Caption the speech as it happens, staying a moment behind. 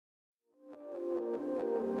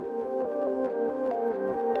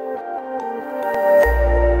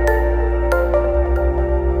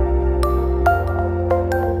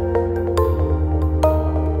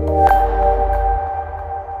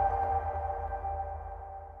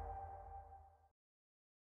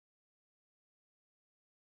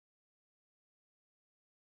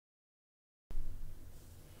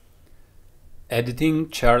Editing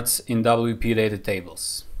charts in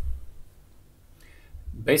wpDataTables.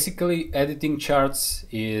 Basically, editing charts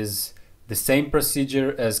is the same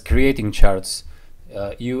procedure as creating charts.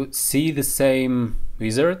 You see the same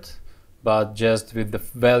wizard, but just with the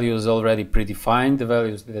values already predefined, the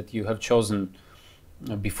values that you have chosen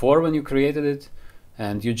before when you created it,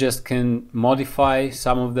 and you just can modify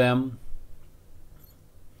some of them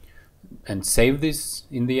and save this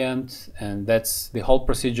in the end, and that's the whole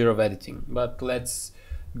procedure of editing. But let's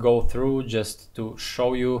go through just to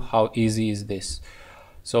show you how easy is this.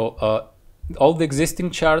 So all the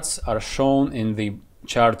existing charts are shown in the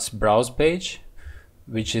charts browse page,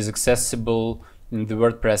 which is accessible in the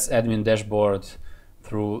WordPress admin dashboard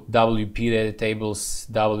through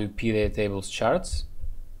wpDataTables charts.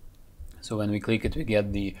 So when we click it, we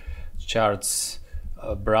get the charts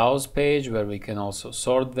browse page where we can also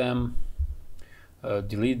sort them,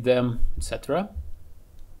 delete them, etc.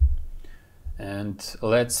 And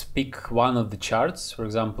let's pick one of the charts, for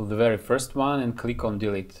example the very first one, and click on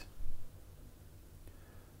delete.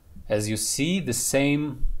 As you see, the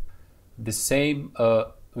same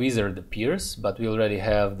wizard appears, but we already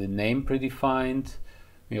have the name predefined,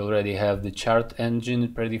 we already have the chart engine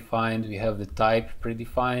predefined, we have the type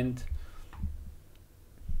predefined,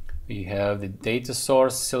 we have the data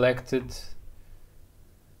source selected,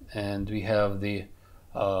 and we have the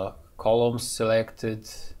columns selected,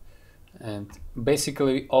 and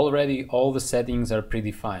basically already all the settings are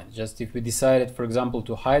predefined. Just if we decided, for example,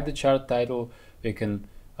 to hide the chart title, we can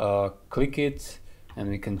click it and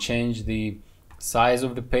we can change the size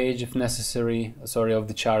of the page if necessary, of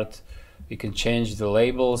the chart. We can change the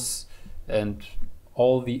labels and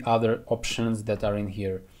all the other options that are in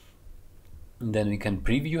here. And then we can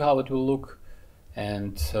preview how it will look,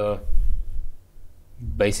 and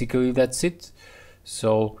basically that's it.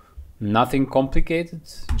 So nothing complicated,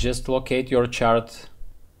 just locate your chart,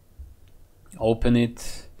 open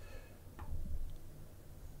it,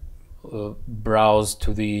 browse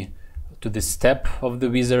to the step of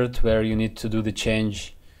the wizard where you need to do the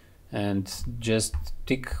change, and just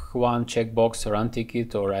tick one checkbox or untick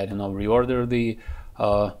it, or I don't know, reorder the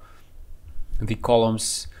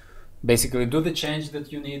columns. Basically do the change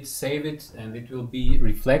that you need, save it, and it will be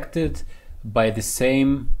reflected by the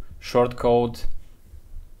same shortcode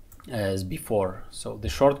as before. So the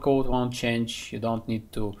shortcode won't change. You don't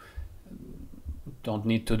need to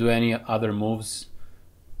do any other moves.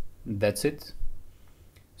 That's it.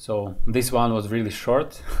 So this one was really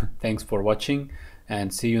short. Thanks for watching,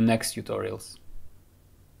 and see you next tutorials.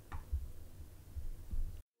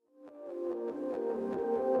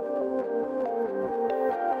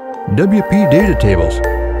 wpDataTables,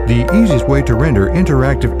 the easiest way to render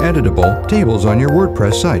interactive editable tables on your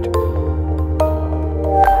WordPress site.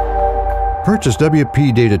 Purchase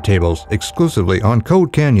wpDataTables exclusively on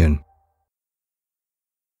Code Canyon.